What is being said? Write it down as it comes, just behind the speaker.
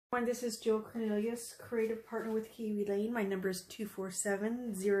This is Jill Cornelius, creative partner with Kiwi Lane. My number is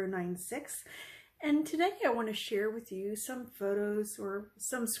 247096. And today I want to share with you some photos or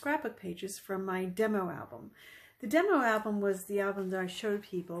some scrapbook pages from my demo album. The demo album was the album that I showed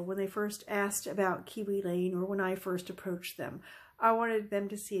people when they first asked about Kiwi Lane or when I first approached them. I wanted them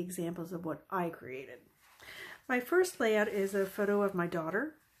to see examples of what I created. My first layout is a photo of my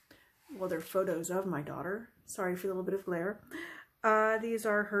daughter. Well, they're photos of my daughter. Sorry for the little bit of glare. These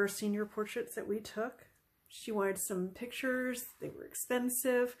are her senior portraits that we took. She wanted some pictures, they were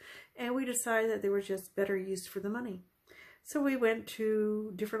expensive, and we decided that they were just better used for the money. So we went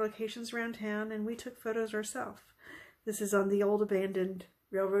to different locations around town and we took photos ourselves. This is on the old abandoned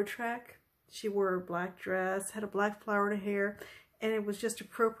railroad track. She wore a black dress, had a black flower in her hair, and it was just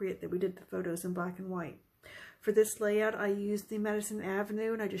appropriate that we did the photos in black and white. For this layout, I used the Madison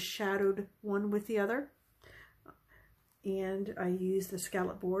Avenue and I just shadowed one with the other. And I used the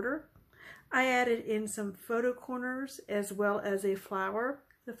scallop border. I added in some photo corners as well as a flower.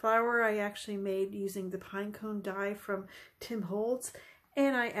 The flower I actually made using the pine cone die from Tim Holtz,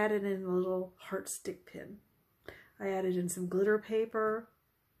 and I added in a little heart stick pin. I added in some glitter paper,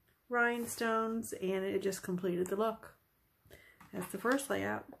 rhinestones, and it just completed the look. That's the first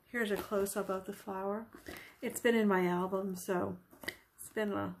layout. Here's a close-up of the flower. It's been in my album, so it's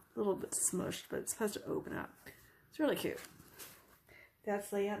been a little bit smushed, but it's supposed to open up. It's really cute.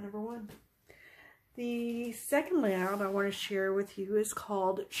 That's layout number one. The second layout I want to share with you is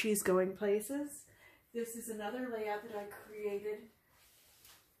called She's Going Places. This is another layout that I created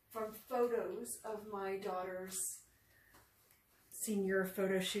from photos of my daughter's senior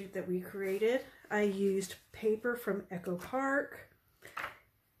photo shoot that we created. I used paper from Echo Park,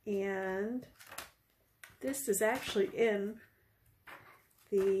 and this is actually in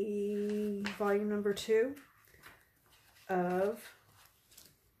the volume number 2 of,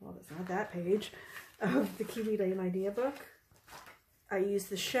 well, that's not that page, of the Kiwi Lane Idea Book. I used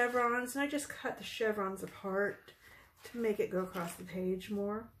the chevrons, and I just cut the chevrons apart to make it go across the page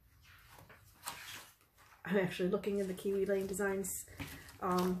more. I'm actually looking in the Kiwi Lane Designs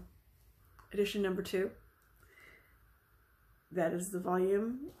edition number 2. That is the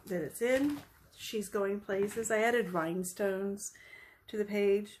volume that it's in. She's Going Places. I added rhinestones to the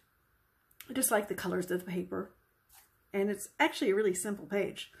page. I just like the colors of the paper. And it's actually a really simple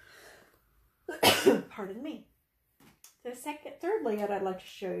page. Pardon me. The third layout I'd like to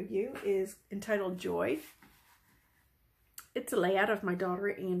show you is entitled Joy. It's a layout of my daughter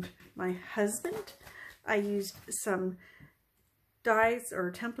and my husband. I used some dies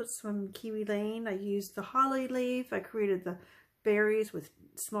or templates from Kiwi Lane. I used the holly leaf. I created the berries with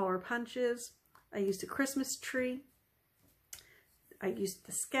smaller punches. I used a Christmas tree. I used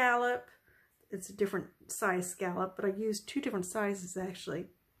the scallop. It's a different size scallop, but I used 2 different sizes actually,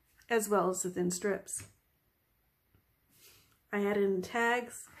 as well as the thin strips. I added in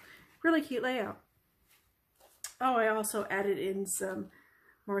tags. Really cute layout. Oh, I also added in some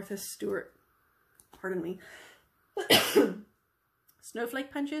Martha Stewart, pardon me,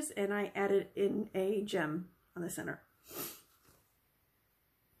 snowflake punches, and I added in a gem on the center.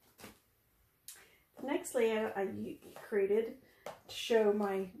 The next layout I created to show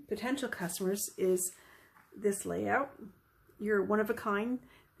my potential customers is this layout. You're one of a kind.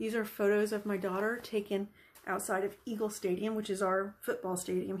 These are photos of my daughter taken outside of Eagle Stadium, which is our football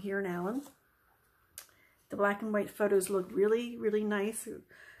stadium here in Allen. The black and white photos look really, really nice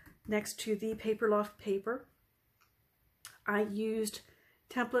next to the Paper Loft paper. I used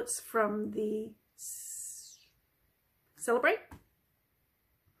templates from the Celebrate,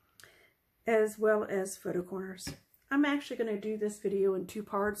 as well as photo corners. I'm actually going to do this video in 2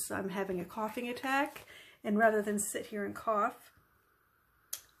 parts. I'm having a coughing attack, and rather than sit here and cough,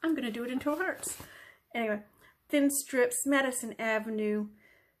 I'm going to do it in 2 parts. Anyway, thin strips, Madison Avenue,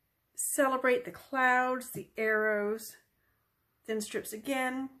 Celebrate, the clouds, the arrows, thin strips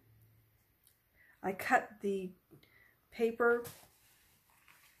again. I cut the paper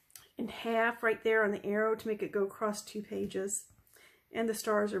in half right there on the arrow to make it go across 2 pages. And the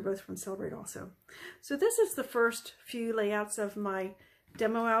stars are both from Celebrate also. So this is the first few layouts of my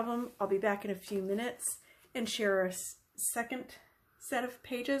demo album. I'll be back in a few minutes and share a second set of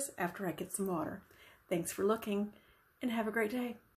pages after I get some water. Thanks for looking, and have a great day.